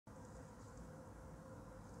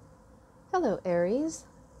Hello Aries,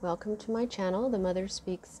 welcome to my channel, The Mother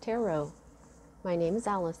Speaks Tarot. My name is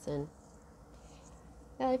Allison.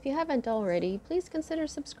 If you haven't already, please consider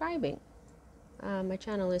subscribing. My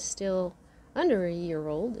channel is still under a year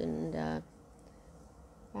old and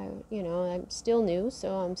I'm still new,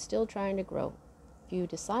 so I'm still trying to grow. If you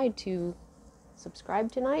decide to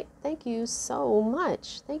subscribe tonight, thank you so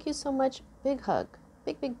much. Thank you so much. Big hug.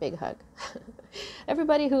 Big hug.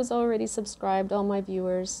 Everybody who's already subscribed, all my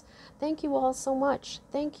viewers, thank you all so much.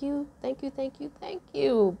 Thank you. Big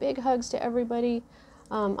hugs to everybody.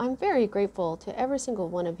 I'm very grateful to every single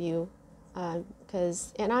one of you, and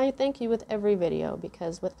I thank you with every video,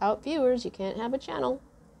 because without viewers, you can't have a channel.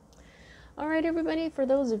 All right, everybody, for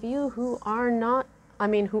those of you who are new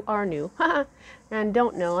and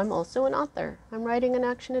don't know, I'm also an author. I'm writing an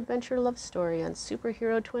action-adventure love story on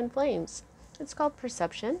superhero twin flames. It's called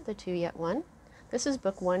Perception, the Two Yet One. This is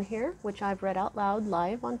book 1 here, which I've read out loud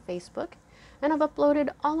live on Facebook, and I've uploaded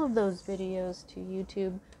all of those videos to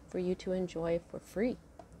YouTube for you to enjoy for free.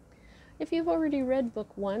 If you've already read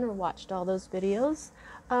book 1 or watched all those videos,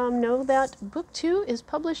 know that book 2 is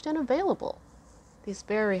published and available. These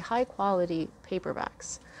very high quality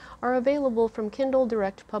paperbacks are available from Kindle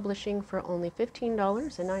Direct Publishing for only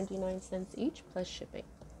 $15.99 each plus shipping.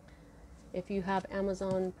 If you have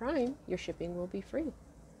Amazon Prime, your shipping will be free.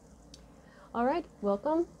 All right,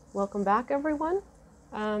 welcome back, everyone.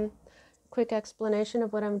 Quick explanation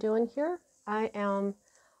of what I'm doing here. I am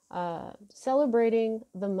celebrating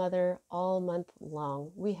the mother all month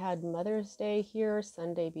long. We had Mother's Day here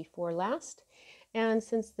Sunday before last, and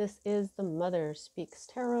since this is the Mother Speaks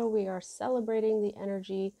Tarot, we are celebrating the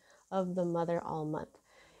energy of the mother all month.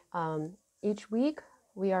 Each week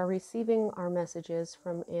we are receiving our messages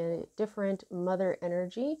from a different mother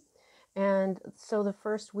energy. And so the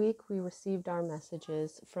first week we received our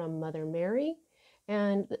messages from Mother Mary,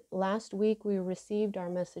 and last week we received our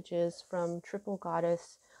messages from triple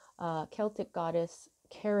goddess, Celtic goddess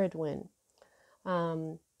Caradwyn.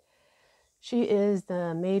 She is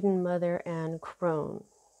the maiden mother and crone.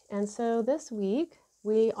 And so this week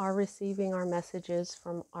we are receiving our messages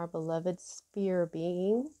from our beloved sphere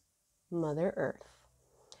being, Mother Earth.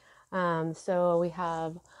 So we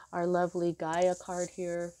have our lovely Gaia card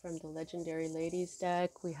here from the Legendary Ladies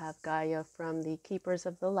deck. We have Gaia from the Keepers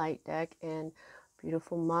of the Light deck, and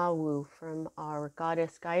beautiful Mawu from our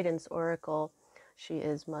Goddess Guidance Oracle. She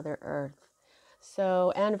is Mother Earth.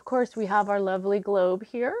 So, and of course we have our lovely globe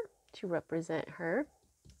here to represent her.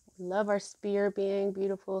 We love our sphere being,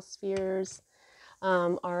 beautiful spheres.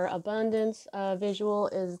 Our abundance visual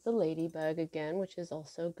is the ladybug again, which is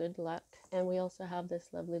also good luck. And we also have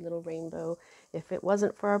this lovely little rainbow. If it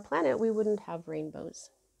wasn't for our planet, we wouldn't have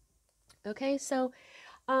rainbows. Okay, so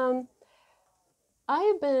I've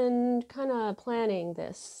been kind of planning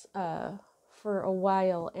this for a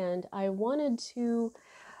while, and I wanted to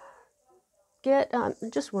get,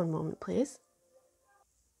 just one moment, please.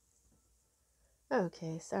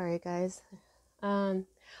 Okay, sorry guys. All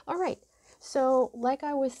right. So like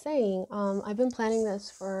I was saying, I've been planning this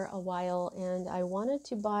for a while, and I wanted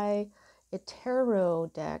to buy a tarot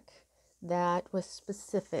deck that was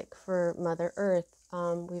specific for Mother Earth.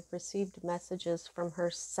 We've received messages from her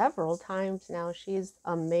several times now. She's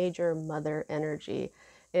a major mother energy.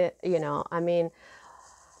 So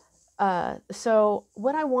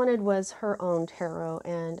what I wanted was her own tarot,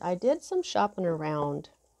 and I did some shopping around,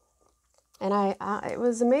 and it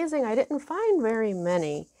was amazing. I didn't find very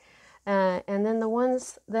many. And then the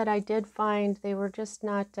ones that I did find, they were just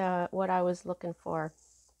not what I was looking for,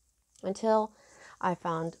 until I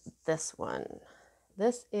found this one.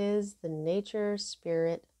 This is the Nature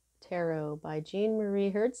Spirit Tarot by Jean Marie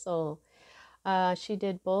Herzl. She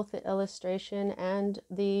did both the illustration and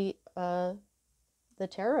the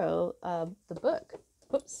tarot, the book.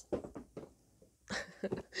 Whoops.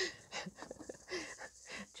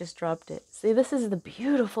 Just dropped it. See, this is the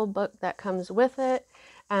beautiful book that comes with it.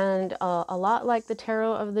 And a lot like the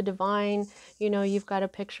Tarot of the Divine, you've got a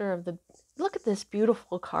picture of look at this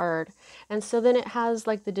beautiful card. And so then it has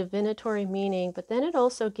like the divinatory meaning, but then it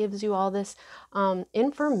also gives you all this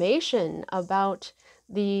information about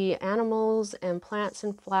the animals and plants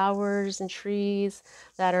and flowers and trees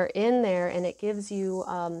that are in there. And it gives you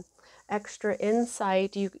extra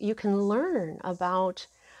insight. You can learn about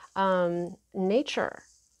nature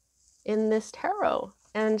in this tarot.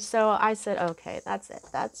 And so I said, okay, that's it.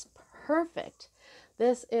 That's perfect.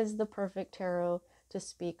 This is the perfect tarot to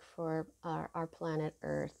speak for our planet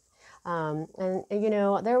Earth. And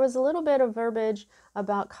there was a little bit of verbiage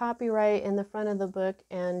about copyright in the front of the book,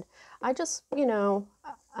 and I just,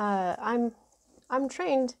 I'm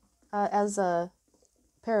trained as a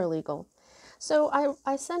paralegal, So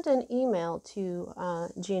I sent an email to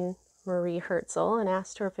Jean Marie Herzl and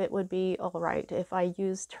asked her if it would be all right if I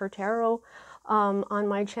used her tarot on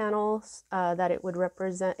my channel, that it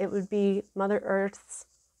would be Mother Earth's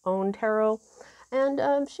own tarot.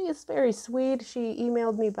 And she is very sweet. She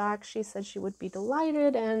emailed me back. She said she would be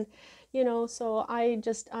delighted. And, so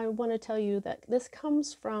I want to tell you that this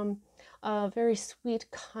comes from a very sweet,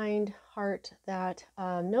 kind heart that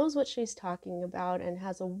knows what she's talking about and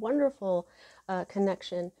has a wonderful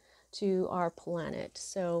connection to our planet.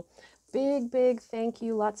 So big thank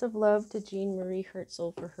you, lots of love to Jean Marie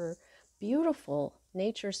Herzl for her beautiful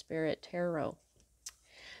nature spirit tarot.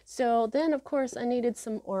 So then, of course, I needed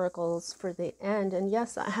some oracles for the end. And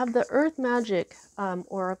yes, I have the Earth Magic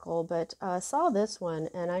oracle, but I saw this one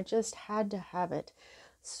and I just had to have it.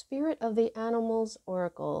 Spirit of the Animals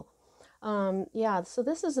Oracle. Yeah, so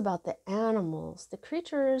this is about the animals, the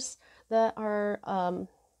creatures that are,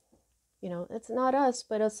 it's not us,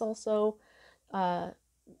 but it's also,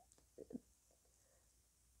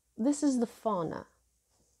 this is the fauna.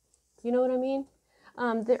 You know what I mean?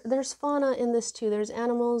 There's fauna in this too. There's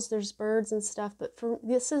animals, there's birds and stuff, but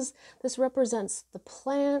this represents the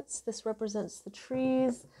plants, this represents the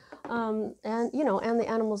trees, and the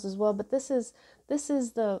animals as well. But this is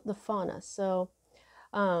the fauna. So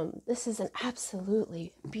this is an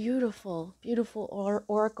absolutely beautiful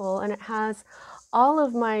oracle, and it has all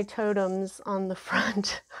of my totems on the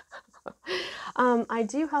front. I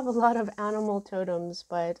do have a lot of animal totems,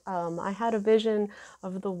 but I had a vision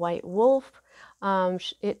of the white wolf.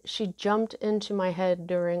 She jumped into my head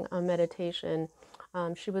during a meditation.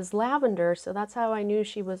 She was lavender, so that's how I knew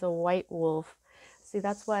she was a white wolf. See,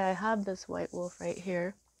 that's why I have this white wolf right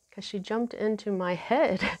here, because she jumped into my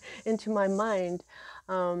head, into my mind.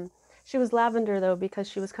 She was lavender, though, because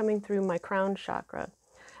she was coming through my crown chakra.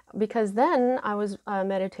 Because then I was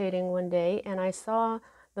meditating one day, and I saw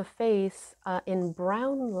the face in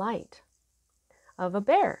brown light of a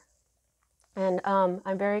bear. And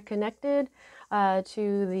I'm very connected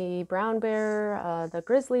to the brown bear, the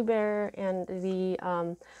grizzly bear, and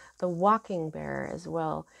the walking bear as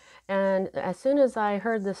well. And as soon as I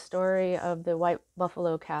heard the story of the white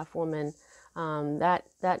buffalo calf woman,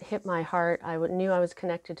 that hit my heart. I knew I was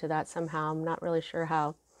connected to that somehow. I'm not really sure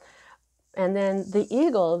how. And then the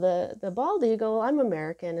eagle, the bald eagle, I'm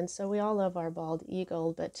American, and so we all love our bald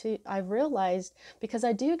eagle. But I've realized, because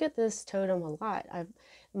I do get this totem a lot,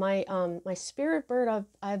 my spirit bird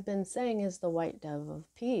I've been saying is the white dove of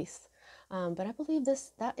peace. But I believe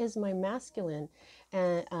that is my masculine,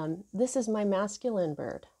 and this is my masculine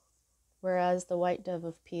bird, whereas the white dove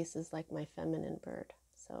of peace is like my feminine bird.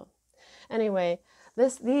 So anyway,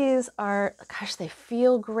 these are, gosh, they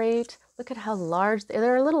feel great. Look at how large,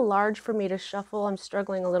 they're a little large for me to shuffle. I'm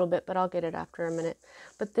struggling a little bit, but I'll get it after a minute.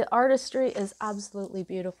 But the artistry is absolutely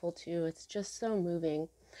beautiful too. It's just so moving.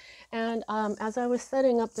 And as I was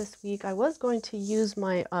setting up this week, I was going to use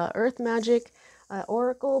my Earth Magic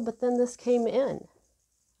Oracle, but then this came in.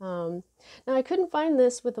 Now I couldn't find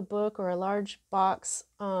this with a book or a large box,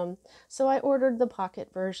 so I ordered the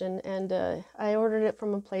pocket version, and I ordered it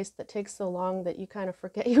from a place that takes so long that you kind of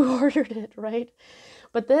forget you ordered it, right?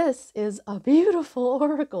 But this is a beautiful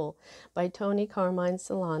oracle by Toni Carmine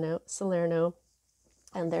Salerno,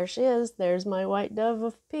 and there she is. There's my white dove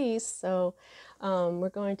of peace. So we're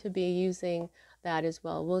going to be using that as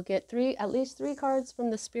well. We'll get at least three cards from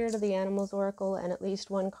the Spirit of the Animals Oracle and at least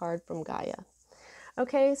one card from Gaia.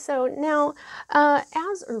 Okay, so now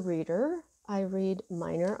as a reader, I read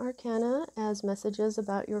minor arcana as messages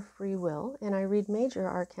about your free will, and I read major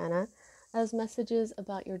arcana as messages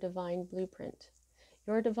about your divine blueprint.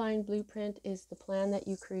 Your divine blueprint is the plan that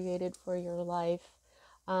you created for your life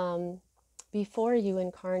before you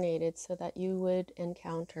incarnated, so that you would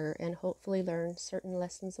encounter and hopefully learn certain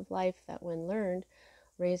lessons of life that, when learned,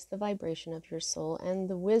 raise the vibration of your soul and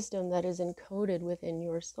the wisdom that is encoded within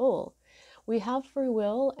your soul. We have free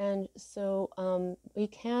will, and so we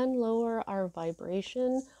can lower our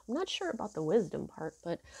vibration. I'm not sure about the wisdom part,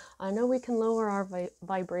 but I know we can lower our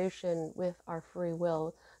vibration with our free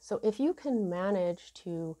will. So if you can manage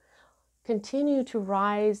to continue to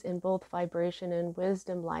rise in both vibration and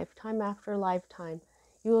wisdom lifetime after lifetime,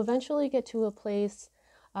 you eventually get to a place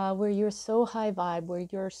where you're so high vibe, where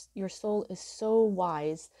your soul is so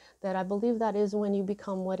wise, that I believe that is when you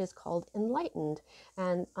become what is called enlightened.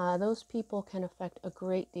 And those people can affect a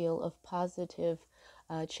great deal of positive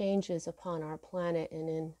changes upon our planet and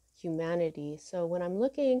in humanity. So when I'm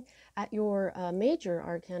looking at your major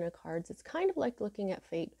arcana cards, it's kind of like looking at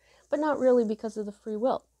fate, but not really, because of the free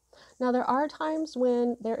will. Now, there are times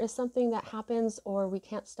when there is something that happens or we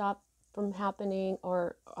can't stop from happening,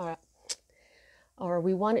 or or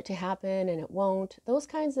we want it to happen and it won't. Those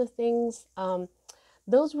kinds of things,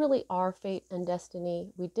 those really are fate and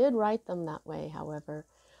destiny. We did write them that way, however.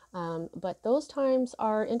 But those times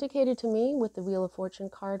are indicated to me with the Wheel of Fortune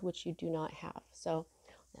card, which you do not have. So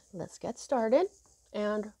let's get started.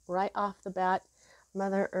 And right off the bat,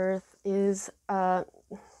 Mother Earth is,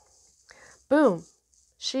 boom.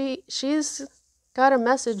 She's got a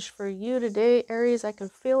message for you today, Aries. I can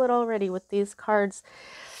feel it already with these cards.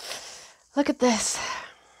 Look at this.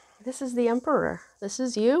 This is the Emperor. This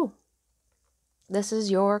is you. This is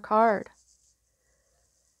your card.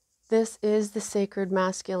 This is the sacred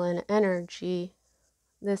masculine energy.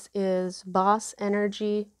 This is boss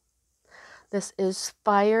energy. This is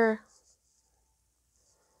fire.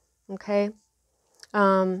 Okay.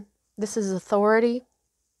 This is authority,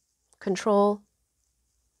 control.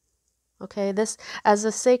 Okay, this as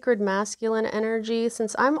a sacred masculine energy,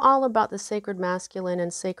 since I'm all about the sacred masculine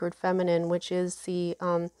and sacred feminine, which is the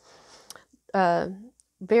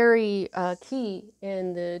very key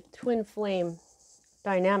in the twin flame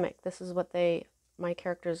dynamic. This is what my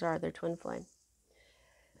characters are. They're twin flame.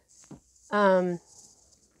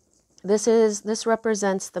 This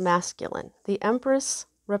represents the masculine. The Empress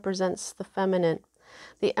represents the feminine.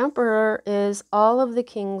 The Emperor is all of the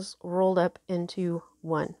kings rolled up into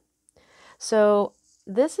one. So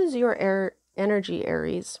this is your energy,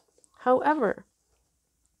 Aries. However,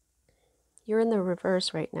 you're in the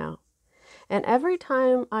reverse right now. And every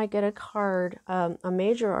time I get a card, a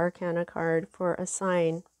major arcana card for a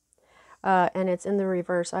sign, and it's in the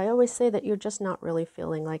reverse, I always say that you're just not really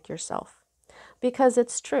feeling like yourself. Because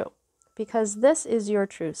it's true. Because this is your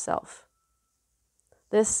true self.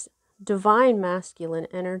 This divine masculine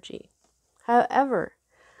energy. However,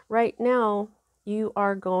 right now, you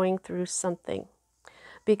are going through something.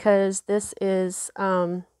 Because this is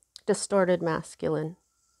distorted masculine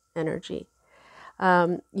energy.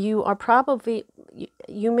 You are probably,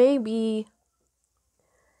 you may be,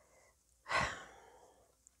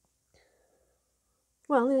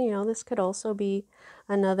 well, you know, this could also be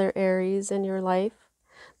another Aries in your life.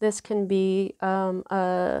 This can be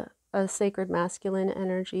a sacred masculine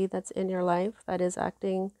energy that's in your life that is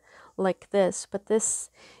acting like this. But this,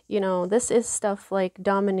 you know, this is stuff like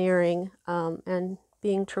domineering and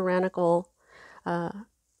being tyrannical,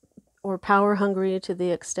 or power hungry to the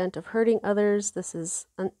extent of hurting others. This is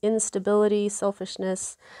an instability,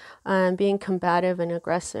 selfishness, and being combative and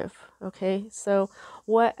aggressive. Okay, so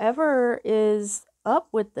whatever is up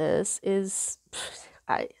with this is,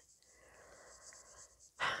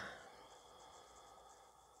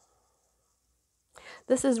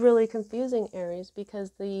 this is really confusing, Aries,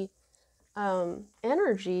 because the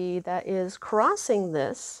energy that is crossing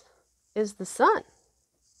this is the sun.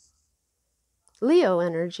 Leo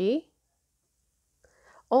energy.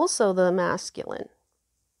 Also the masculine.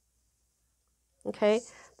 Okay,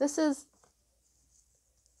 this is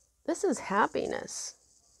happiness,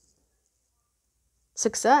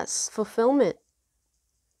 success, fulfillment,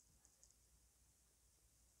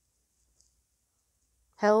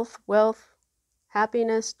 health, wealth,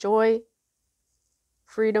 happiness, joy,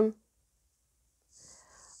 freedom.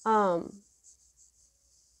 Now,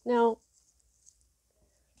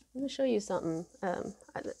 let me show you something.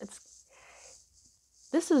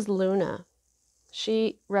 This is Luna.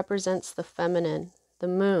 She represents the feminine, the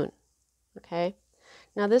moon. Okay?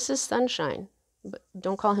 Now this is Sunshine, but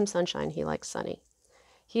don't call him Sunshine. He likes sunny.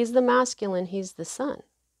 He's the masculine. He's the sun.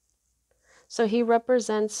 So he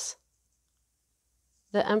represents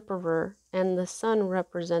the Emperor, and the sun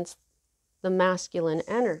represents the masculine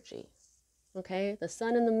energy. Okay? The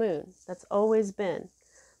sun and the moon. That's always been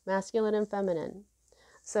masculine and feminine.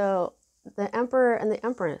 So the Emperor and the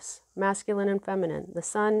Empress, masculine and feminine. The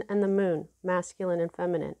sun and the moon, masculine and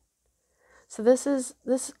feminine. So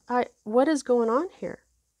what is going on here,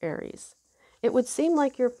 Aries? It would seem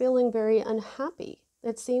like you're feeling very unhappy.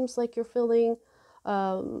 It seems like you're feeling,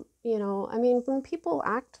 you know, I mean, when people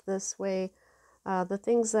act this way, the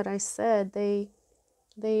things that I said,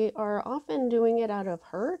 they are often doing it out of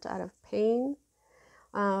hurt, out of pain,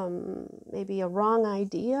 maybe a wrong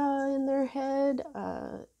idea in their head.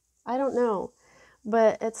 I don't know,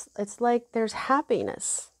 but it's like there's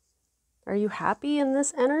happiness. Are you happy in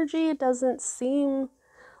this energy? It doesn't seem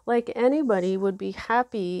like anybody would be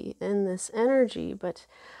happy in this energy, but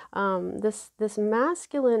this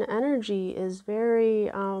masculine energy is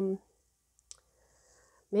very,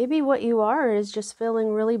 maybe what you are is just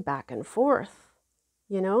feeling really back and forth,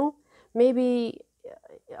 you know? Maybe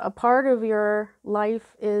a part of your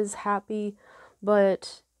life is happy,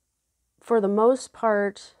 but for the most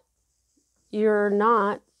part, you're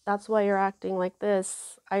not. That's why you're acting like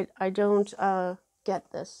this. I don't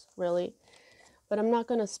get this, really. But I'm not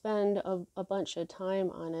going to spend a bunch of time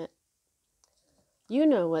on it. You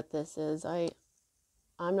know what this is.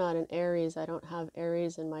 I'm not an Aries. I don't have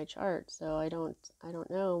Aries in my chart, so I don't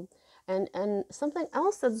know. And something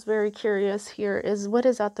else that's very curious here is what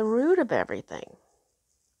is at the root of everything.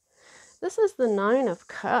 This is the Nine of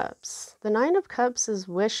Cups. The Nine of Cups is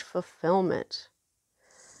wish fulfillment.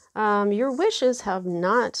 Your wishes have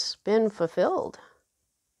not been fulfilled.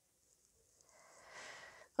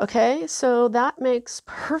 Okay, so that makes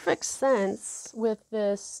perfect sense with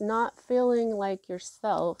this not feeling like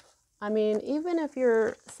yourself. I mean, even if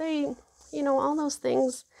you're, say, you know, all those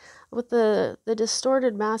things with the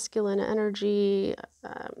distorted masculine energy,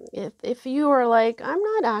 if you are like, I'm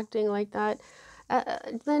not acting like that,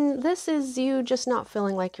 then this is you just not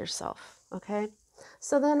feeling like yourself, okay?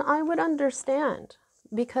 So then I would understand,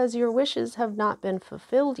 because your wishes have not been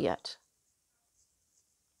fulfilled yet,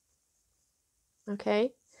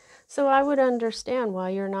 okay? So I would understand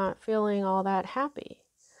why you're not feeling all that happy.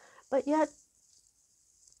 But yet,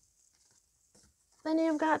 then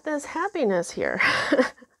you've got this happiness here.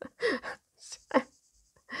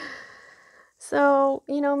 So,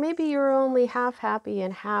 you know, maybe you're only half happy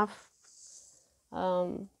and half,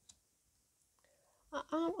 I'm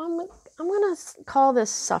going to call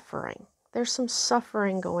this suffering. There's some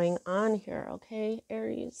suffering going on here, okay,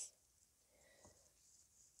 Aries?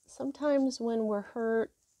 Sometimes when we're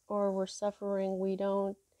hurt or we're suffering, we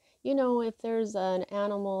don't, you know, if there's an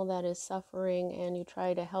animal that is suffering and you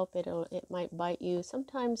try to help it, it might bite you.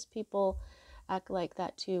 Sometimes people act like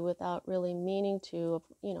that too without really meaning to,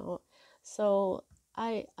 you know. So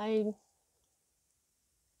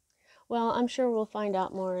well, I'm sure we'll find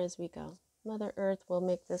out more as we go. Mother Earth will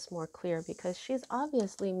make this more clear because she's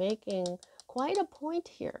obviously making quite a point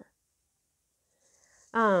here.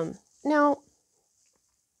 Now,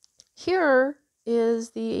 here is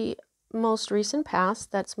the most recent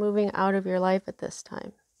past that's moving out of your life at this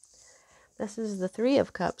time. This is the Three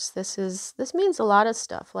of Cups. This means a lot of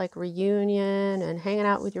stuff like reunion and hanging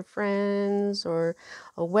out with your friends or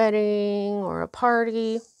a wedding or a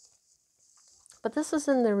party. But this is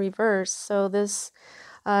in the reverse. So this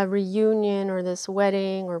reunion or this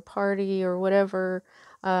wedding or party or whatever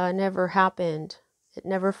never happened. It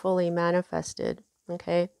never fully manifested.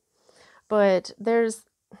 Okay. But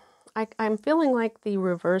I'm feeling like the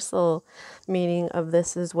reversal meaning of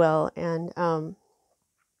this as well. And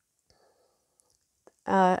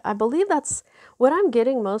I believe that's what I'm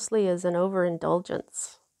getting mostly is an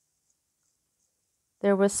overindulgence.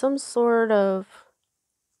 There was some sort of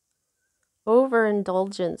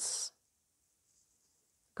overindulgence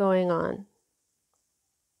going on.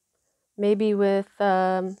 Maybe with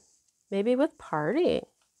partying.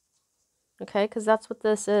 Okay, because that's what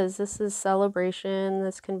this is. This is celebration.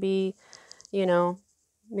 This can be, you know,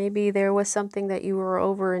 maybe there was something that you were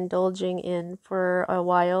overindulging in for a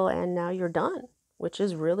while and now you're done, which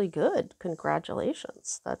is really good.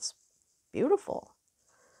 Congratulations. That's beautiful.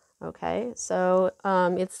 Okay, so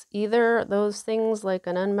it's either those things like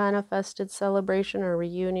an unmanifested celebration or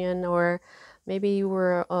reunion, or maybe you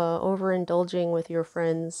were overindulging with your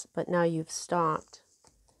friends, but now you've stopped.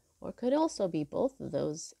 Or it could also be both of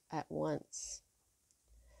those at once.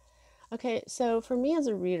 Okay, so for me as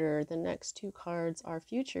a reader, the next two cards are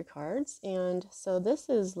future cards, and so this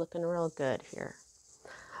is looking real good here.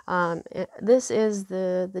 This is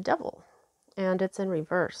the devil, and it's in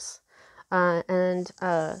reverse. So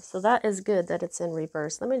that is good that it's in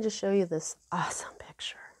reverse. Let me just show you this awesome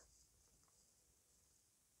picture.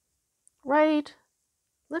 Right?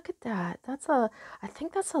 Look at that. I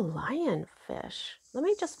think that's a lionfish. Let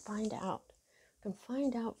me just find out. I can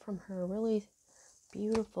find out from her really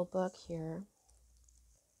beautiful book here.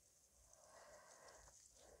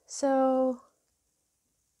 So,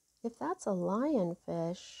 if that's a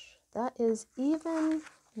lionfish, that is even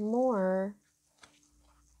more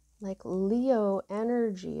like Leo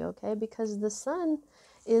energy, okay? Because the sun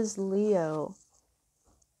is Leo.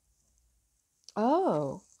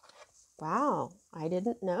 Oh, wow. I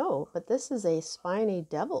didn't know, but this is a spiny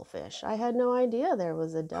devilfish. I had no idea there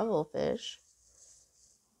was a devilfish.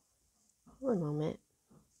 One moment.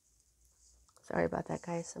 Sorry about that,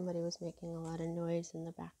 guys. Somebody was making a lot of noise in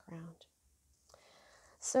the background.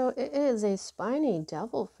 So it is a spiny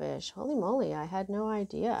devilfish. Holy moly, I had no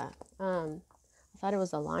idea. I thought it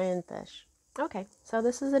was a lionfish. Okay, so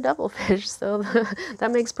this is a devilfish, so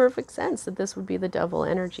that makes perfect sense that this would be the devil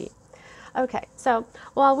energy. Okay, so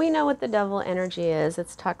while we know what the devil energy is,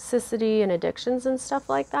 it's toxicity and addictions and stuff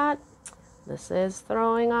like that. This is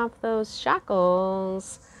throwing off those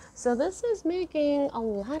shackles. So this is making a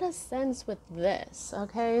lot of sense with this,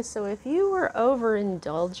 okay? So if you were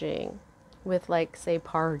overindulging with, like, say,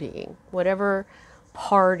 partying, whatever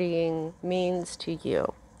partying means to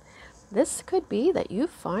you, this could be that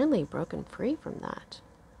you've finally broken free from that.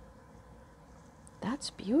 That's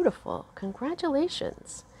beautiful.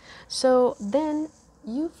 Congratulations. So then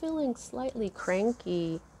you feeling slightly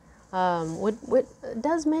cranky would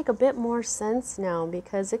does make a bit more sense now,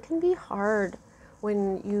 because it can be hard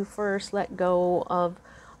when you first let go of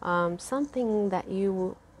something that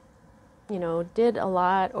you know, did a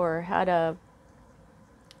lot or had a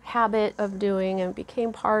habit of doing and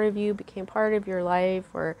became part of you, became part of your life,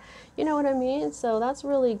 or you know what I mean? So that's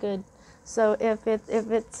really good. So if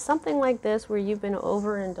it's something like this where you've been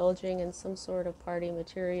overindulging in some sort of party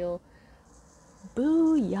material,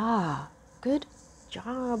 booyah. Good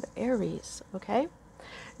job, Aries, okay?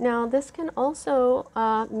 Now, this can also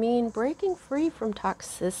mean breaking free from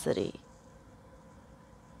toxicity.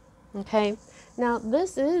 Okay? Now,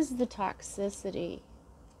 this is the toxicity.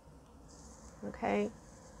 Okay?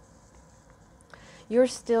 You're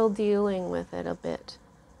still dealing with it a bit.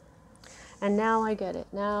 And now I get it.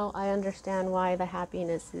 Now I understand why the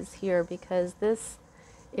happiness is here, because this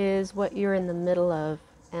is what you're in the middle of,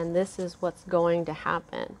 and this is what's going to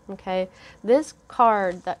happen. Okay? This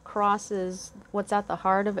card that crosses what's at the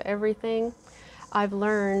heart of everything, I've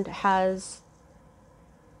learned, has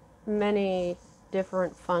many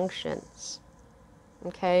different functions.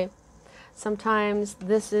 Okay? Sometimes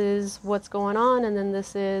this is what's going on, and then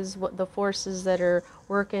this is what the forces that are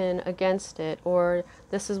working against it, or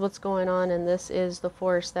this is what's going on and this is the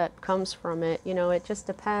force that comes from it. You know, it just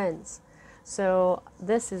depends. So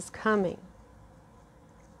this is coming.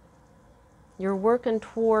 You're working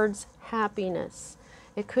towards happiness.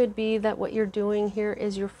 It could be that what you're doing here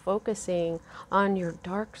is you're focusing on your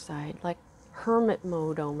dark side, like hermit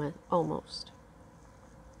mode almost.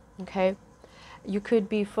 Okay? You could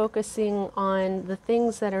be focusing on the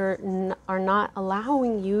things that are not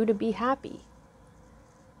allowing you to be happy.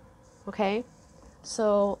 Okay?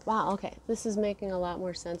 So, wow, okay. This is making a lot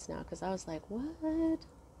more sense now, because I was like, what?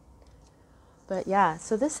 But yeah,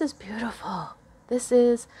 so this is beautiful.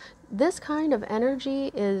 This kind of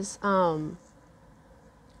energy is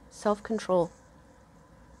self-control.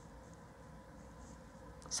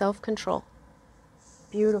 Self-control.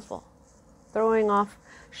 Beautiful. Throwing off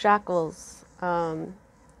shackles.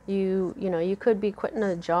 You know, you could be quitting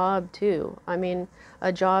a job too. I mean,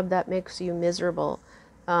 a job that makes you miserable.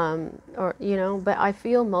 Or, you know, but I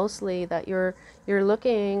feel mostly that you're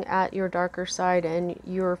looking at your darker side and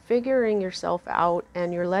you're figuring yourself out,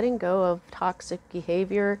 and you're letting go of toxic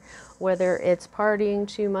behavior, whether it's partying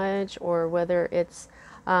too much or whether it's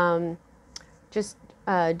just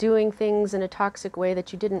doing things in a toxic way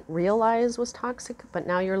that you didn't realize was toxic, but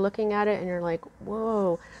now you're looking at it and you're like,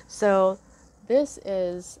 whoa. So this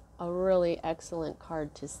is a really excellent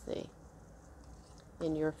card to see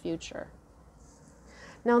in your future.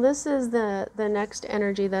 Now this is the next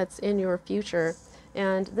energy that's in your future,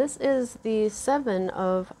 and this is the Seven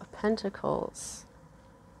of Pentacles.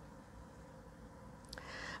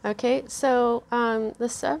 Okay, so the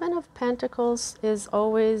Seven of Pentacles is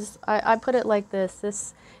always, I put it like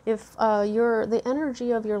this, if the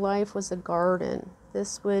energy of your life was a garden,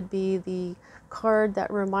 this would be the card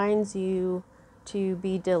that reminds you to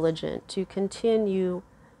be diligent, to continue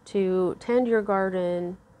to tend your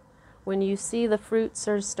garden. When you see the fruits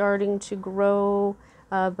are starting to grow,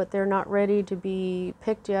 but they're not ready to be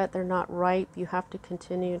picked yet, they're not ripe, you have to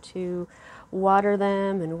continue to water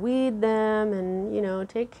them and weed them and, you know,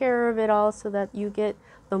 take care of it all so that you get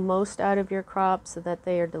the most out of your crop, so that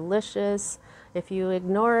they are delicious. If you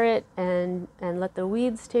ignore it and let the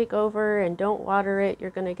weeds take over and don't water it, you're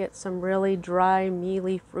going to get some really dry,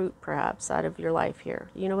 mealy fruit perhaps out of your life here.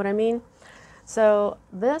 You know what I mean? So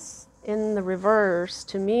this in the reverse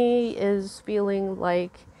to me is feeling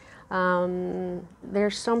like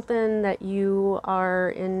there's something that you are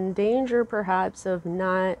in danger perhaps of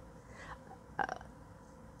not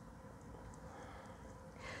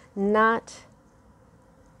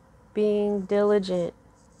being diligent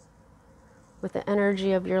with the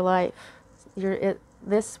energy of your life.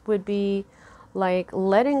 This would be like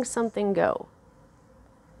letting something go.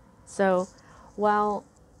 So while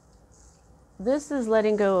this is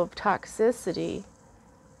letting go of toxicity,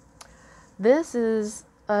 this is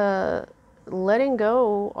letting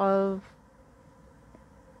go of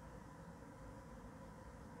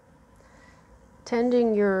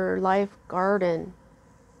tending your life garden.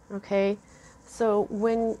 Okay, so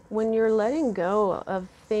when you're letting go of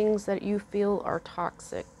things that you feel are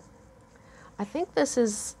toxic, I think this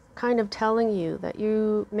is kind of telling you that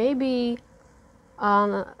you may be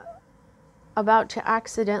about to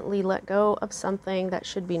accidentally let go of something that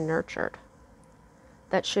should be nurtured,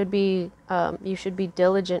 that should be you should be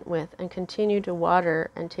diligent with and continue to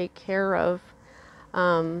water and take care of,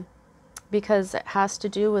 because it has to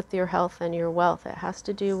do with your health and your wealth. It has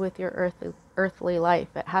to do with your earthly life.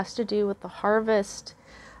 It has to do with the harvest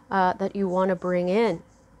that you want to bring in.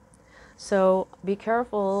 So be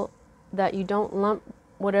careful that you don't lump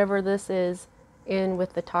whatever this is in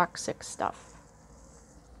with the toxic stuff.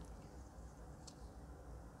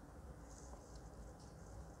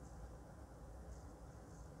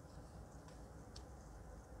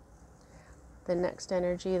 The next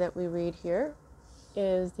energy that we read here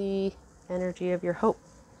is the energy of your hope.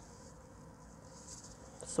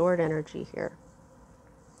 Sword energy here.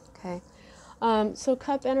 Okay. So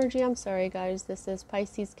cup energy, I'm sorry guys, this is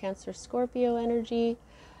Pisces, Cancer, Scorpio energy.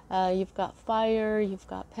 You've got fire, you've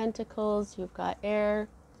got pentacles, you've got air.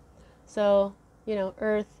 So, you know,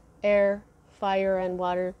 earth, air, fire, and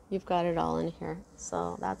water, you've got it all in here.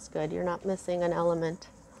 So that's good. You're not missing an element.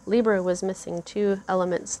 Libra was missing 2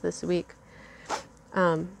 elements this week.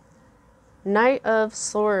 Knight of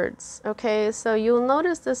Swords. Okay, so you'll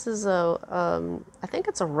notice this is a, I think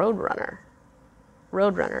it's a roadrunner.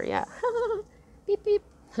 Roadrunner, yeah. Beep, beep.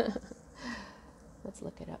 Let's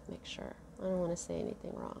look it up, make sure. I don't want to say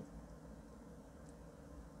anything wrong.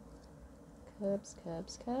 Cups,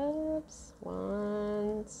 cups, cups.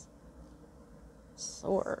 Wands.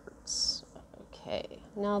 Swords. Okay,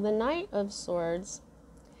 now the Knight of Swords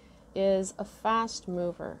is a fast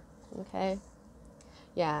mover, okay?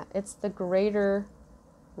 Yeah, it's the greater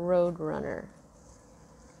roadrunner.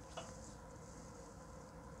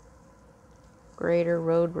 Greater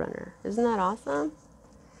roadrunner. Isn't that awesome?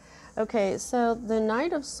 Okay, so the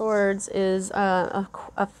Knight of Swords is a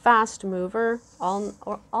fast mover.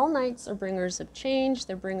 All knights are bringers of change.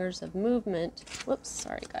 They're bringers of movement. Whoops,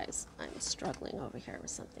 sorry guys. I'm struggling over here with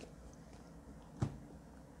something.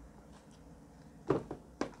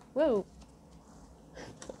 Whoa.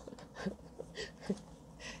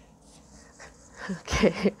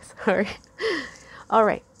 Okay, sorry. All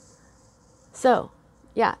right. So,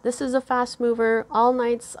 yeah, this is a fast mover. All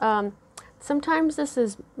knights, sometimes this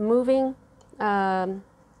is moving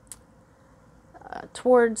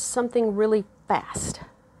towards something really fast.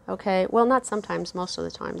 Okay, well, not sometimes, most of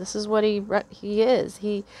the time. This is what he is.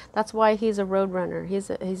 That's why he's a roadrunner.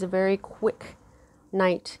 He's a very quick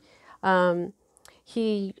knight. This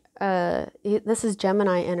is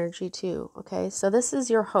Gemini energy too. Okay, so this is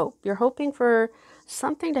your hope. You're hoping for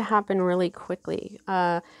something to happen really quickly,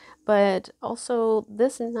 but also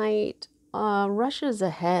this knight rushes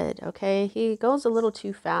ahead. Okay, he goes a little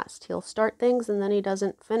too fast. He'll start things and then he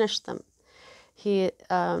doesn't finish them. He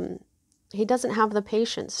doesn't have the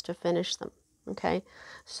patience to finish them. Okay,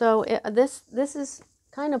 so this is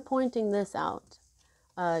kind of pointing this out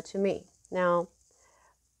to me now.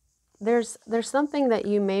 There's something that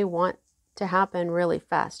you may want to happen really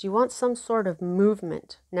fast. You want some sort of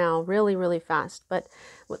movement now, really, really fast. But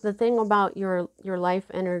the thing about your life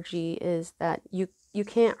energy is that you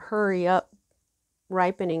can't hurry up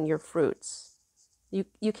ripening your fruits. You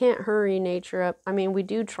can't hurry nature up. I mean, we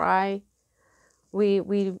do try. We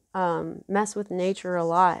mess with nature a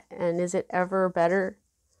lot, and is it ever better?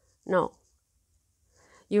 No.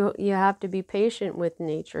 You have to be patient with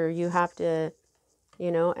nature. You have to,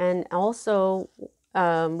 you know, and also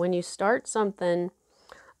when you start something,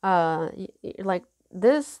 like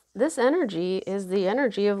this energy is the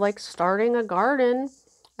energy of like starting a garden,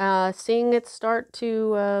 seeing it start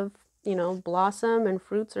to, you know, blossom and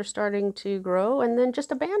fruits are starting to grow, and then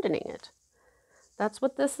just abandoning it. That's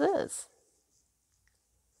what this is.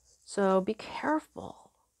 So be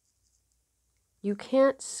careful. You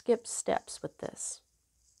can't skip steps with this,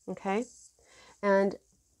 okay? And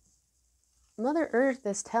Mother Earth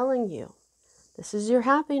is telling you, this is your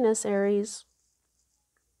happiness, Aries.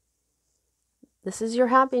 This is your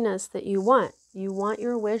happiness that you want. You want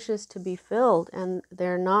your wishes to be filled, and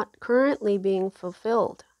they're not currently being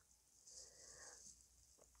fulfilled.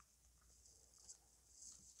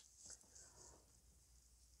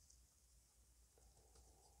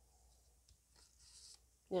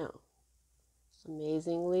 Now,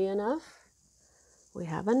 amazingly enough, we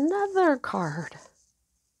have another card.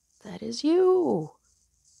 That is you.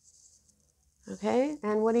 Okay,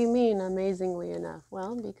 and what do you mean, amazingly enough?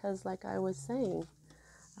 Well, because like I was saying,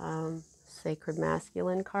 sacred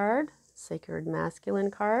masculine card,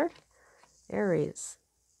 Aries.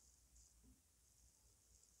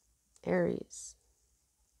 Aries.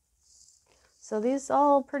 So these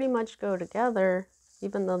all pretty much go together.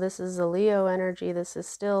 Even though this is a Leo energy, this is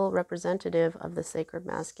still representative of the sacred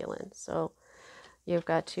masculine. So you've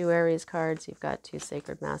got 2 Aries cards, you've got 2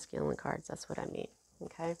 sacred masculine cards. That's what I mean.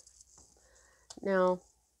 Okay. Now,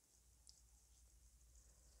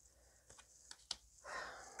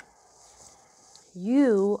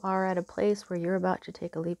 you are at a place where you're about to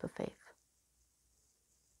take a leap of faith.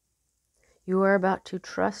 You are about to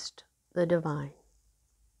trust the divine.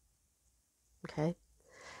 Okay?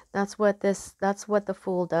 That's what the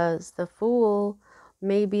Fool does. The Fool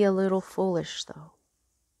may be a little foolish though.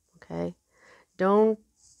 Okay? Don't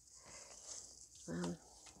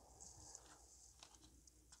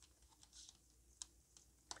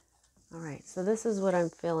all right, so this is what I'm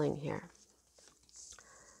feeling here.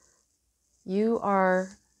 You are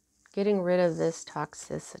getting rid of this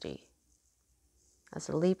toxicity as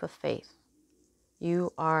a leap of faith.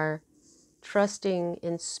 You are trusting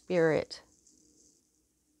in spirit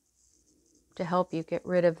to help you get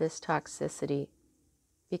rid of this toxicity,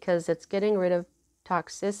 because it's getting rid of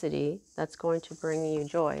toxicity that's going to bring you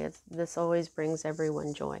joy. This always brings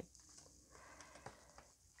everyone joy.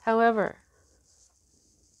 However,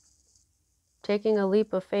 taking a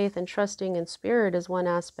leap of faith and trusting in spirit is one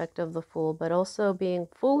aspect of the Fool, but also being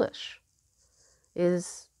foolish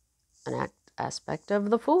is an aspect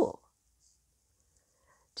of the Fool.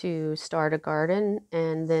 To start a garden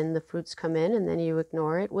and then the fruits come in and then you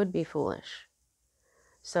ignore it would be foolish.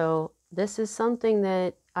 So this is something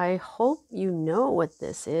that I hope you know what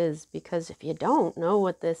this is, because if you don't know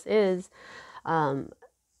what this is,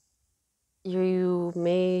 you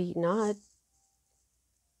may not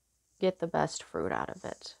get the best fruit out of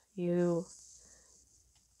it. You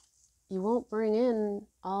won't bring in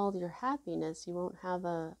all your happiness. You won't have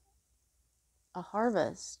a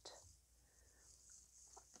harvest,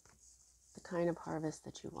 the kind of harvest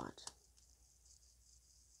that you want.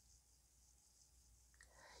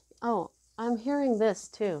 Oh, I'm hearing this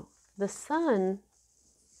too. The sun,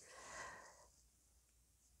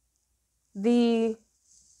 the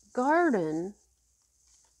garden,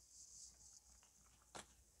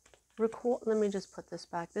 let me just put this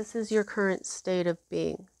back. This is your current state of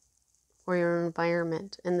being, or your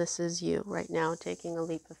environment, and this is you right now taking a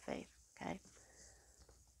leap of faith, okay?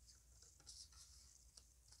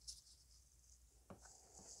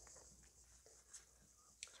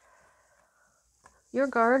 Your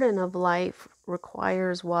garden of life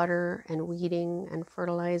requires water and weeding and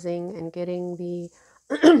fertilizing and getting the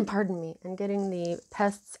pardon me, and getting the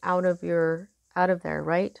pests out of there,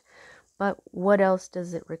 right? But what else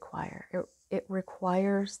does it require? It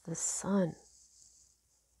requires the sun.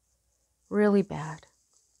 Really bad.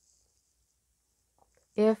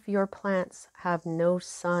 If your plants have no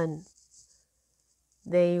sun,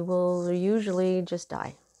 they will usually just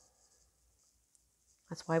die.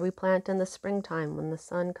 That's why we plant in the springtime when the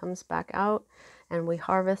sun comes back out, and we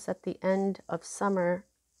harvest at the end of summer,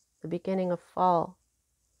 the beginning of fall,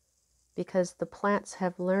 because the plants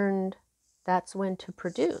have learned that's when to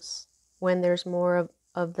produce, when there's more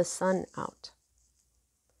of the sun out.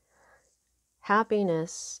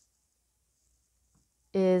 Happiness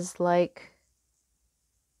is like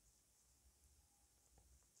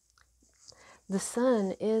the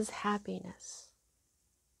sun is happiness.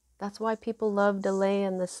 That's why people love to lay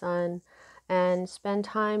in the sun and spend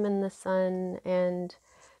time in the sun and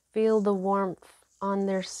feel the warmth on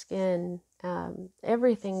their skin.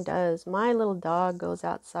 Everything does. My little dog goes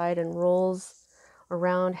outside and rolls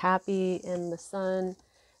around happy in the sun,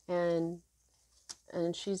 and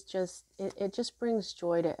she's just, it just brings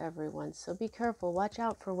joy to everyone. So be careful. Watch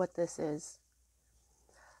out for what this is.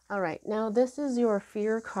 All right, now this is your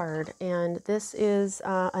fear card, and this is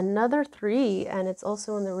another 3, and it's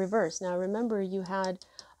also in the reverse. Now remember, you had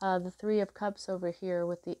the 3 of Cups over here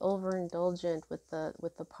with the overindulgent, with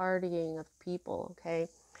the partying of people. Okay,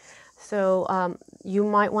 so you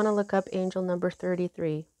might want to look up angel number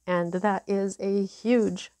 33, and that is a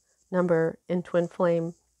huge number in twin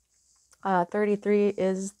flame. 33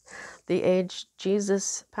 is the age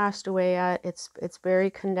Jesus passed away at. It's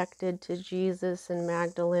very connected to Jesus and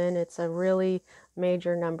Magdalene. It's a really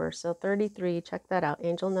major number. So 33, check that out.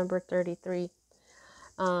 Angel number 33.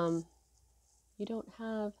 You don't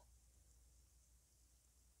have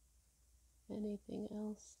anything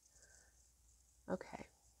else? Okay,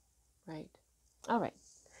 right. All right.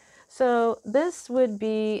 So this would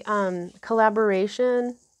be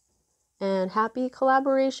collaboration, and happy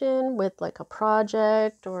collaboration with like a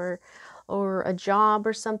project or a job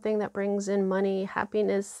or something that brings in money,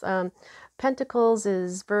 happiness. Pentacles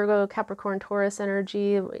is Virgo, Capricorn, Taurus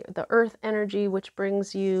energy, the earth energy, which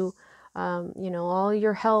brings you, all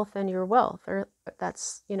your health and your wealth. Or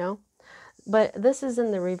that's, But this is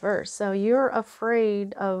in the reverse. So you're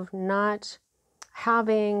afraid of not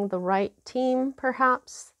having the right team,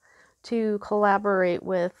 perhaps, to collaborate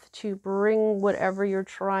with, to bring whatever you're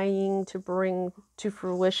trying to bring to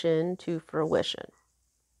fruition to fruition.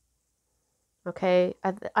 Okay,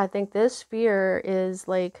 I think this fear is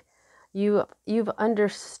like you've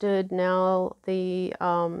understood now the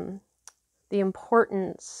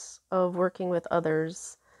importance of working with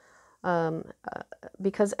others, um, uh,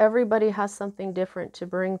 because everybody has something different to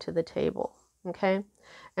bring to the table. Okay,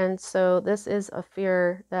 and so this is a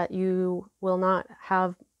fear that you will not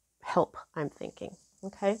have help, I'm thinking.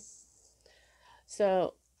 Okay,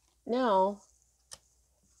 so now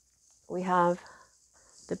we have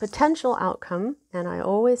the potential outcome, and I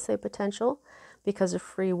always say potential because of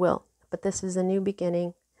free will, but this is a new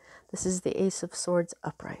beginning. This is the Ace of Swords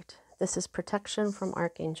upright. This is protection from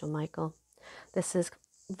Archangel Michael. This is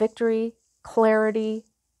victory, clarity.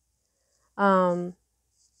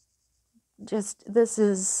 This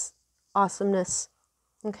is awesomeness.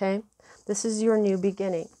 Okay, this is your new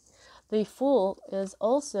beginning. The Fool is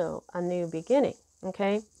also a new beginning.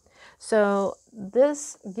 Okay, so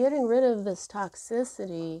this getting rid of this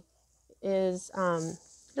toxicity is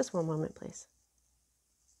just one moment, please.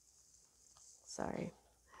 Sorry,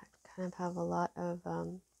 I kind of have a lot of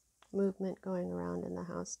movement going around in the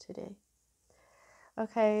house today.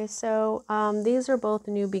 Okay, so these are both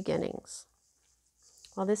new beginnings.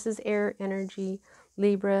 Well, this is air energy,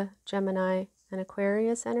 Libra, Gemini, and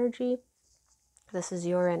Aquarius energy. This is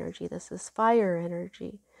your energy. This is fire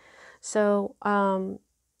energy. So, oh,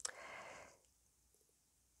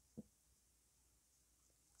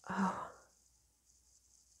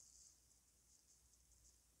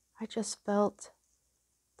 I just felt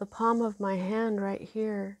the palm of my hand right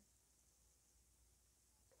here.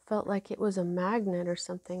 Felt like it was a magnet or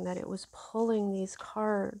something, that it was pulling these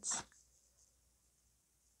cards.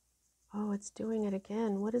 Oh, it's doing it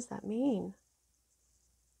again. What does that mean?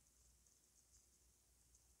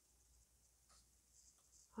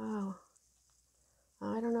 Oh,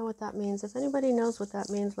 I don't know what that means. If anybody knows what that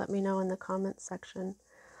means, let me know in the comments section.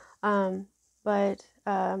 Okay,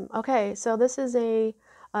 so this is a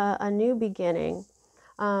new beginning.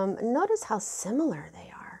 Notice how similar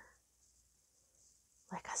they are.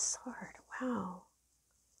 Like a sword. Wow.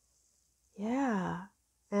 Yeah.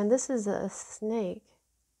 And this is a snake.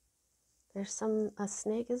 A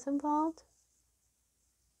snake is involved.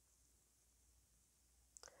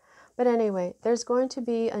 But anyway, there's going to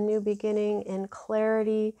be a new beginning in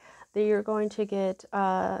clarity that you're going to get,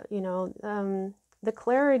 the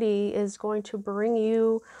clarity is going to bring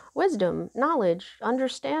you wisdom, knowledge,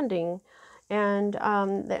 understanding, and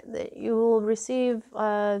that you will receive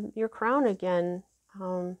your crown again.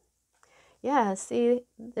 Yeah, see,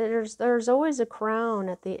 there's always a crown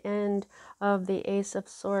at the end of the Ace of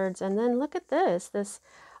Swords. And then look at this. This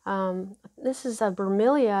is a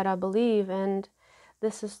bromeliad, I believe, and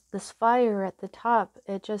this is this fire at the top.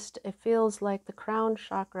 It feels like the crown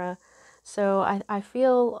chakra. So I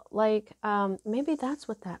feel like maybe that's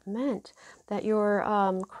what that meant, that your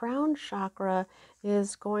crown chakra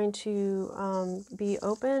is going to be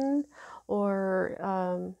open,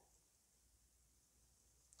 or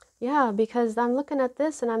yeah, because I'm looking at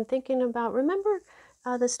this and I'm thinking about, remember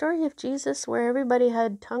the story of Jesus where everybody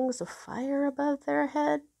had tongues of fire above their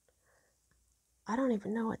head? I don't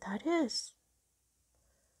even know what that is.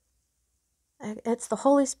 It's the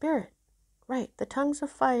Holy Spirit. Right, the tongues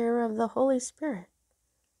of fire of the Holy Spirit.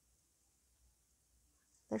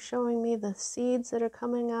 They're showing me the seeds that are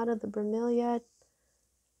coming out of the bromeliad.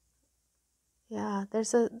 Yeah,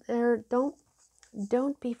 don't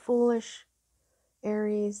be foolish,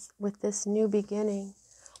 Aries, with this new beginning.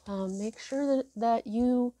 Make sure that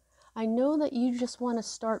I know that you just want to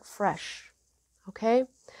start fresh, okay?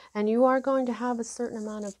 And you are going to have a certain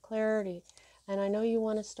amount of clarity. And I know you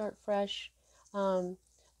want to start fresh,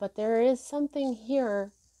 but there is something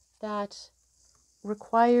here that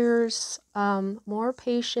requires more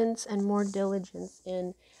patience and more diligence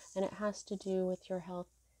and it has to do with your health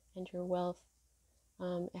and your wealth.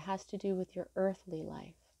 It has to do with your earthly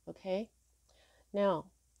life, okay? Now,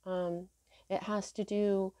 it has to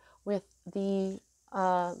do with the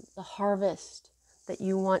harvest that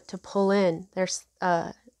you want to pull in. There's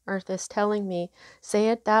Earth is telling me, say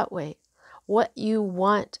it that way. What you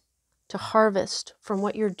want to harvest from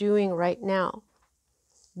what you're doing right now.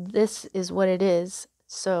 This is what it is.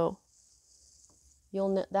 So you'll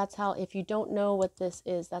know, that's how, if you don't know what this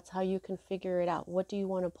is, that's how you can figure it out. What do you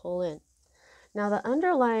want to pull in? Now, the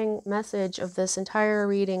underlying message of this entire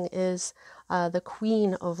reading is the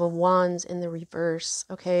Queen of Wands in the reverse.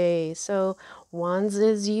 Okay, so Wands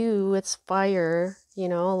is you, it's fire, you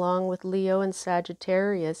know, along with Leo and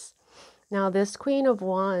Sagittarius. Now, this Queen of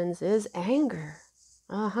Wands is anger.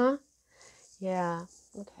 Uh-huh. Yeah,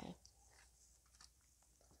 okay.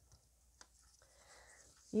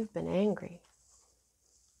 You've been angry.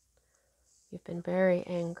 You've been very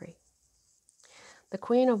angry. The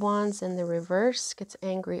Queen of Wands in the reverse gets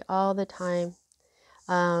angry all the time.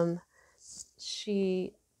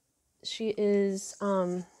 She is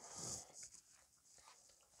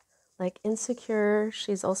like insecure.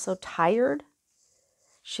 She's also tired.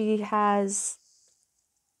 She's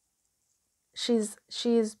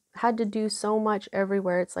had to do so much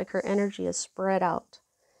everywhere. It's like her energy is spread out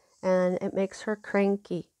and it makes her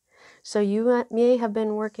cranky. So you may have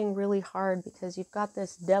been working really hard because you've got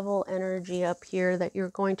this devil energy up here that you're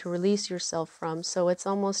going to release yourself from. So it's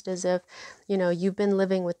almost as if, you know, you've been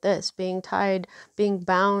living with this, being tied, being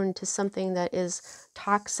bound to something that is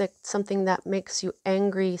toxic, something that makes you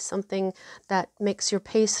angry, something that makes your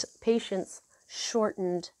patience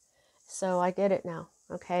shortened. So I get it now.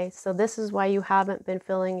 Okay, so this is why you haven't been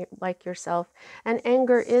feeling like yourself. And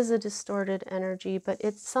anger is a distorted energy, but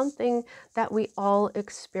it's something that we all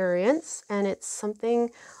experience, and it's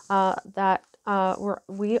something that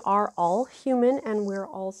we are all human and we're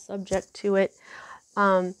all subject to it.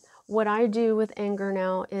 What I do with anger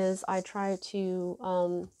now is I try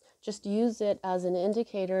to just use it as an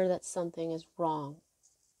indicator that something is wrong.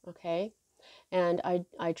 Okay, and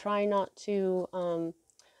I try not to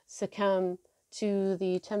succumb to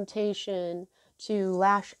the temptation to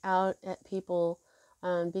lash out at people,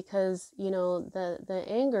 because, you know, the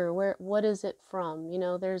anger, what is it from? You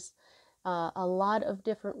know, there's a lot of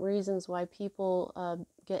different reasons why people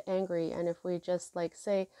get angry. And if we just like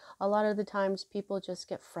say, a lot of the times people just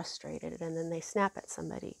get frustrated and then they snap at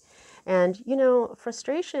somebody. And, you know,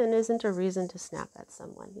 frustration isn't a reason to snap at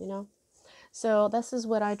someone, you know. So this is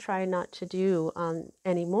what I try not to do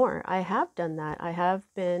anymore. I have done that. I have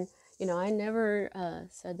been, you know, I never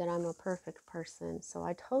said that I'm a perfect person. So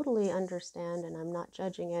I totally understand, and I'm not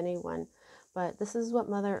judging anyone. But this is what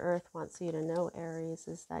Mother Earth wants you to know, Aries,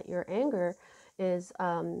 is that your anger is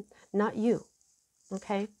not you,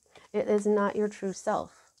 okay? It is not your true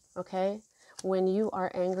self, okay? When you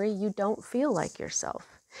are angry, you don't feel like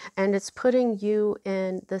yourself. And it's putting you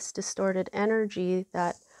in this distorted energy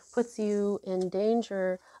that puts you in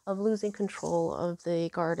danger of losing control of the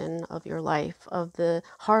garden of your life, of the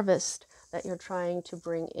harvest that you're trying to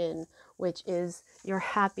bring in, which is your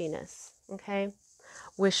happiness, okay?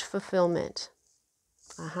 Wish fulfillment.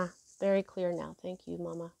 Very clear now. Thank you,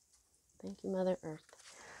 Mama. Thank you, Mother Earth.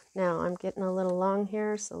 Now, I'm getting a little long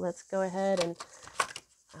here, so let's go ahead and...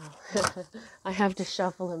 Oh, I have to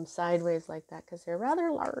shuffle them sideways like that because they're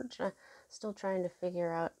rather large. I'm still trying to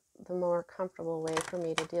figure out the more comfortable way for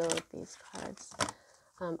me to deal with these cards.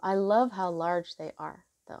 I love how large they are,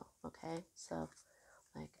 though, okay? So,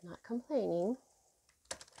 like, not complaining.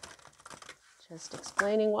 Just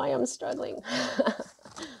explaining why I'm struggling. And this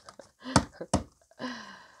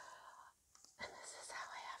is how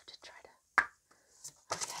I have to try to...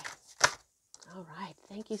 Okay. All right.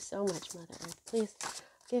 Thank you so much, Mother Earth. Please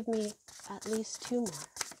give me at least two more.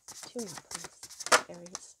 Two more, please,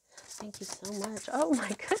 Aries. Thank you so much. Oh, my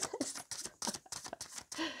goodness.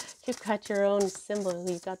 You've got your own symbol.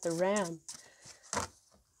 You've got the ram.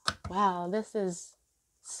 Wow, this is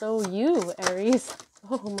so you, Aries.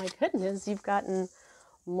 Oh, my goodness. You've gotten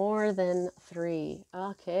more than 3.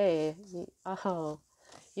 Okay. Oh,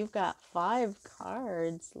 you've got 5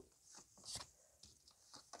 cards.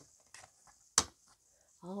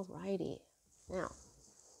 Alrighty. Now,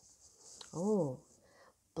 oh,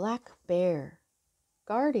 Black Bear,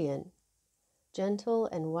 Guardian, gentle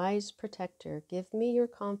and wise protector, give me your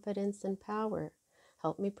confidence and power.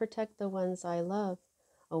 Help me protect the ones I love.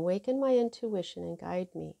 Awaken my intuition and guide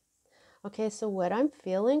me. Okay, so what I'm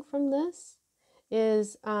feeling from this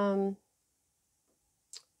is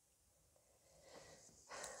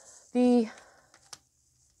the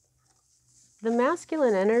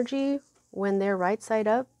masculine energy, when they're right side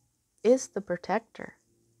up, is the protector.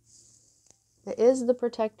 It is the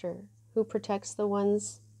protector who protects the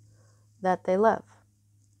ones that they love.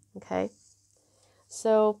 Okay?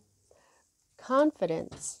 So,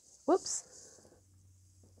 confidence. Whoops.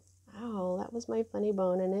 Ow, that was my funny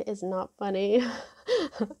bone, and it is not funny.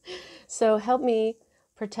 So, help me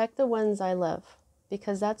protect the ones I love,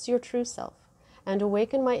 because that's your true self. And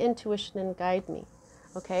awaken my intuition and guide me.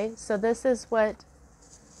 Okay? So, this is what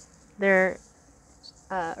their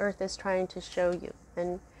Earth is trying to show you.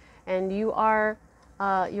 And And you are,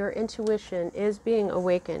 your intuition is being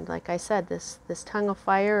awakened. Like I said, this tongue of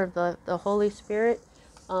fire of the Holy Spirit,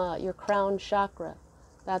 your crown chakra.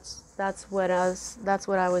 That's what I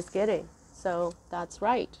was getting. So that's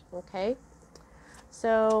right. Okay.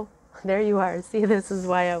 So there you are. See, this is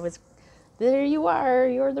why I was. There you are.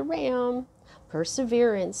 You're the ram.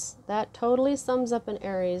 Perseverance. That totally sums up an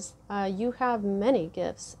Aries. You have many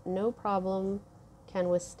gifts. No problem can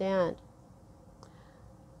withstand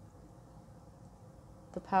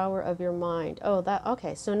the power of your mind. Oh, that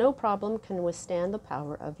okay. So no problem can withstand the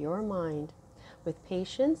power of your mind. With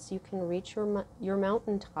patience, you can reach your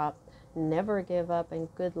mountaintop. Never give up,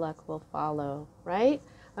 and good luck will follow. Right?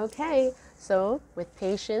 Okay. So with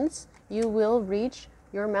patience, you will reach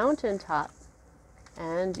your mountaintop,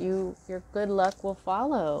 and your good luck will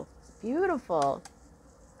follow. Beautiful.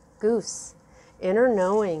 Goose. Inner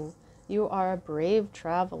knowing. You are a brave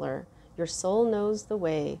traveler. Your soul knows the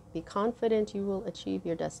way. Be confident you will achieve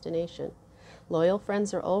your destination. Loyal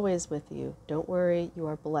friends are always with you. Don't worry, you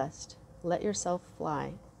are blessed. Let yourself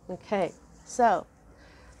fly. Okay, so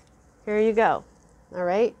here you go. All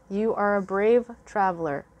right, you are a brave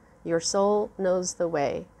traveler. Your soul knows the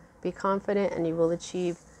way. Be confident and you will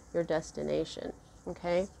achieve your destination.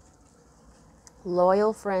 Okay?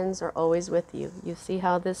 Loyal friends are always with you. You see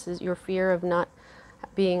how this is your fear of not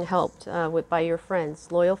being helped by your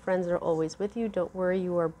friends. Loyal friends are always with you. Don't worry,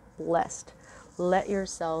 you are blessed. Let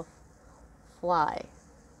yourself fly.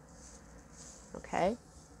 Okay?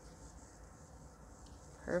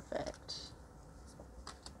 Perfect.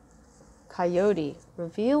 Coyote,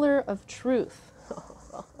 revealer of truth.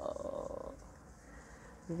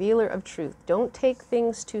 Revealer of truth. Don't take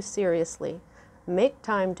things too seriously. Make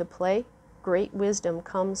time to play. Great wisdom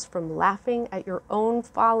comes from laughing at your own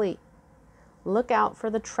folly. Look out for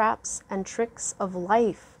the traps and tricks of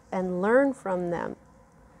life and learn from them.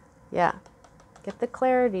 Yeah. Get the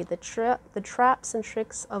clarity, the traps and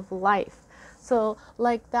tricks of life. So,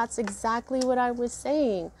 like, that's exactly what I was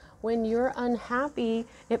saying. When you're unhappy,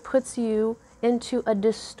 it puts you into a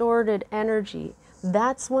distorted energy.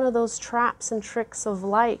 That's one of those traps and tricks of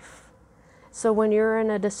life. So when you're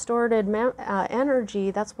in a distorted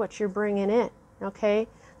energy, that's what you're bringing in, okay?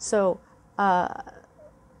 So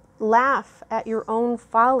laugh at your own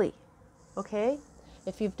folly, okay?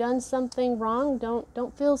 If you've done something wrong,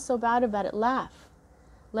 don't feel so bad about it. Laugh.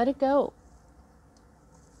 Let it go.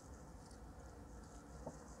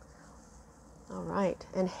 All right.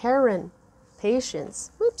 And heron,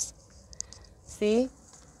 patience. Whoops. See?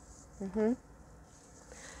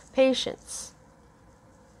 Patience.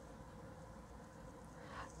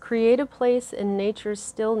 Create a place in nature's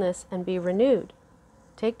stillness and be renewed.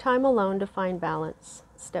 Take time alone to find balance.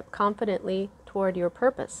 Step confidently toward your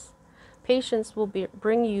purpose. Patience will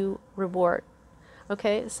bring you reward.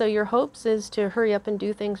 Okay, so your hopes is to hurry up and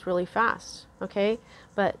do things really fast. Okay,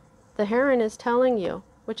 but the heron is telling you,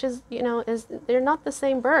 which is, they're not the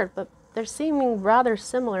same bird, but they're seeming rather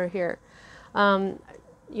similar here.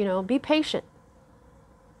 Be patient.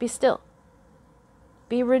 Be still.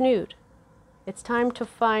 Be renewed. It's time to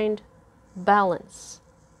find balance.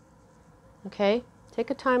 Okay?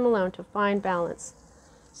 Take a time alone to find balance.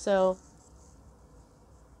 So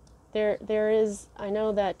there is, I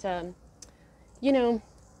know that,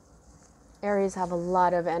 Aries have a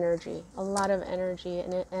lot of energy,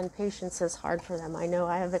 and patience is hard for them. I know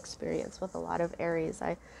I have experience with a lot of Aries.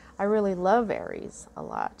 I really love Aries a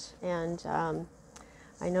lot. And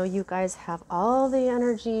I know you guys have all the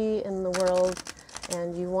energy in the world,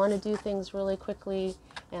 and you want to do things really quickly,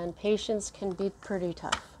 and patience can be pretty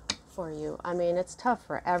tough for you. I mean, it's tough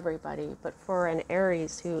for everybody, but for an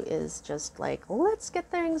Aries who is just like, let's get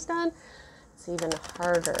things done, it's even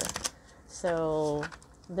harder. So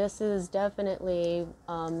this is definitely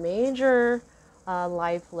a major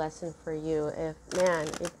life lesson for you. If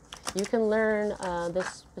you can learn this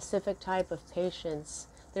specific type of patience,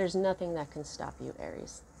 there's nothing that can stop you,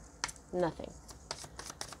 Aries. Nothing.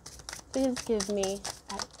 Please give me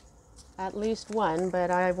at least one, but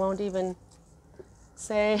I won't even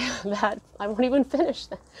say that. I won't even finish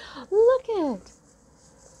that. Look at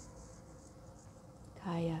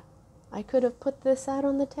Gaia. I could have put this out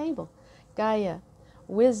on the table. Gaia,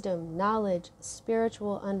 wisdom, knowledge,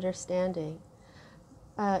 spiritual understanding.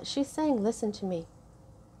 She's saying, listen to me.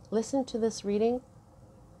 Listen to this reading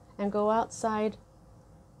and go outside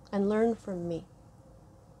and learn from me.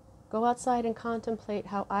 Go outside and contemplate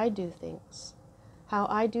how I do things. How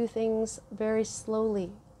I do things very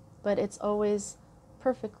slowly, but it's always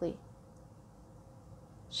perfectly.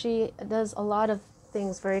 She does a lot of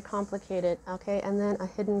things very complicated, okay? And then a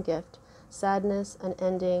hidden gift, sadness, an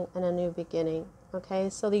ending, and a new beginning. Okay,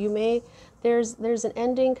 so that you may, there's an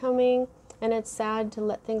ending coming, and it's sad to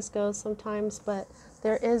let things go sometimes, but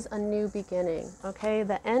there is a new beginning. Okay,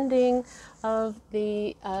 the ending of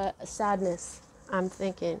the sadness, I'm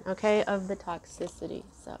thinking, okay, of the toxicity.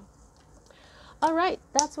 So all right,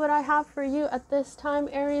 that's what I have for you at this time,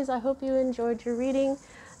 Aries. I hope you enjoyed your reading.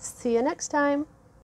 See you next time.